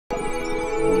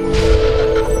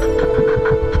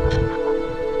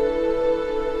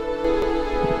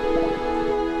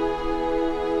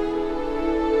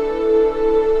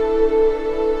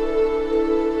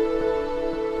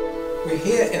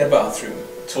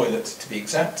toilet to be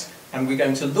exact, and we're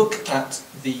going to look at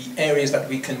the areas that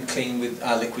we can clean with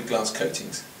our liquid glass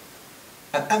coatings.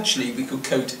 And actually we could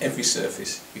coat every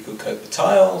surface. We could coat the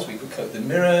tiles, we could coat the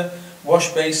mirror,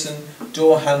 wash basin,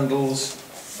 door handles,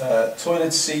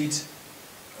 toilet seat,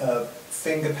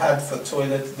 finger pad for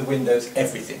toilet, the windows,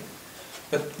 everything.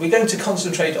 But we're going to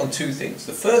concentrate on two things.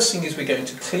 The first thing is we're going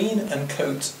to clean and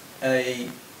coat a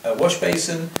wash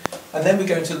basin, and then we're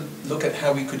going to look at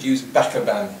how we could use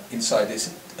Bacoban inside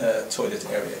this toilet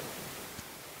area.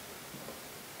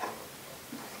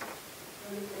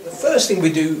 The first thing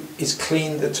we do is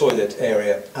clean the toilet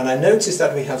area, and I notice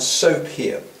that we have soap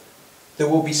here. There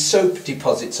will be soap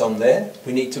deposits on there.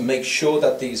 We need to make sure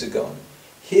that these are gone.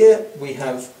 Here we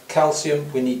have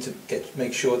calcium. We need to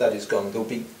make sure that is gone. There will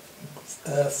be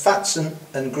fats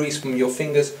and grease from your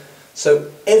fingers.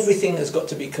 So everything has got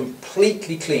to be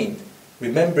completely cleaned,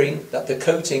 remembering that the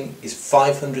coating is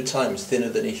 500 times thinner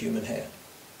than a human hair.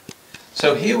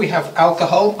 So here we have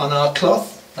alcohol on our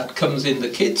cloth that comes in the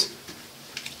kit.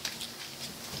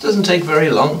 Doesn't take very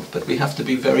long, but we have to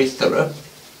be very thorough.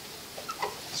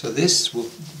 So this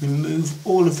will remove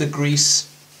all of the grease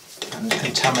and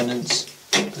contaminants.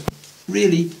 But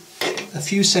really, a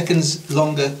few seconds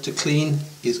longer to clean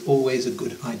is always a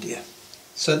good idea.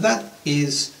 So that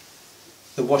is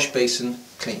the wash basin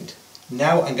cleaned.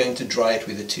 Now I'm going to dry it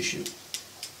with a tissue.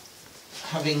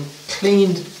 Having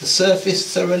cleaned the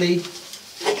surface thoroughly,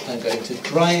 I'm going to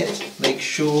dry it, make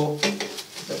sure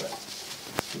that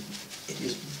it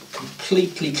is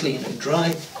completely clean and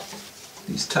dry.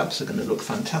 These tabs are going to look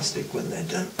fantastic when they're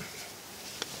done.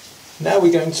 Now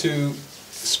we're going to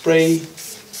spray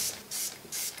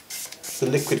the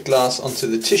liquid glass onto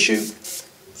the tissue,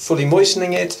 fully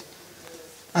moistening it,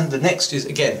 and the next is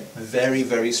again very,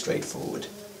 very straightforward.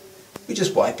 We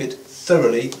just wipe it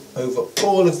thoroughly over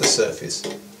all of the surface,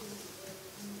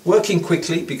 working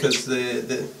quickly because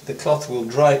the cloth will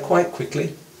dry quite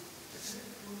quickly,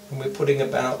 and we're putting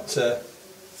about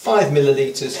 5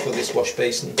 millilitres for this wash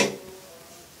basin.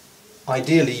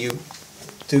 Ideally you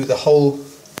do the whole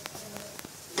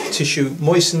tissue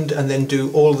moistened and then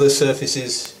do all the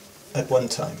surfaces at one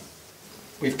time.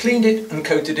 We've cleaned it and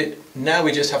coated it. Now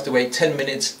we just have to wait 10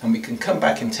 minutes, and we can come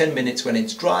back in 10 minutes when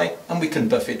it's dry and we can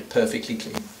buff it perfectly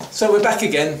clean. So we're back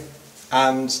again,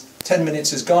 and 10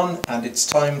 minutes is gone, and it's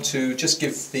time to just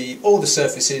give all the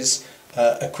surfaces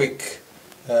a quick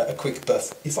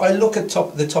buff. If I look at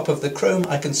the top of the chrome,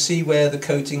 I can see where the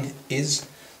coating is,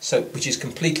 which is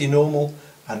completely normal,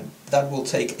 and that will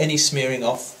take any smearing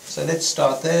off. So let's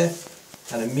start there,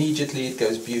 and immediately it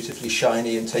goes beautifully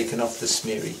shiny and taken off the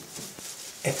smeary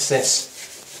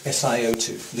excess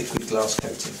SiO2, liquid glass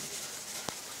coating.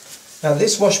 Now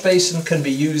this wash basin can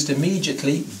be used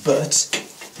immediately, but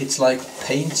it's like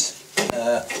paint.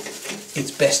 It's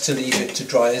best to leave it to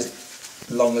dry as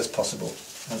long as possible,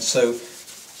 and so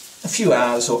a few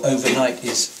hours or overnight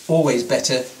is always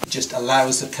better. It just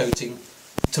allows the coating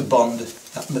to bond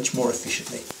that much more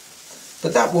efficiently.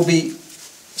 But that will be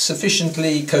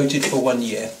sufficiently coated for 1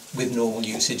 year with normal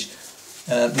usage,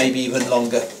 maybe even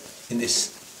longer. In this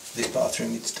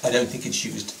bathroom, I don't think it's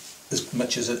used as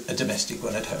much as a domestic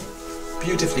one at home.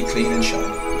 Beautifully clean and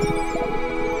shiny.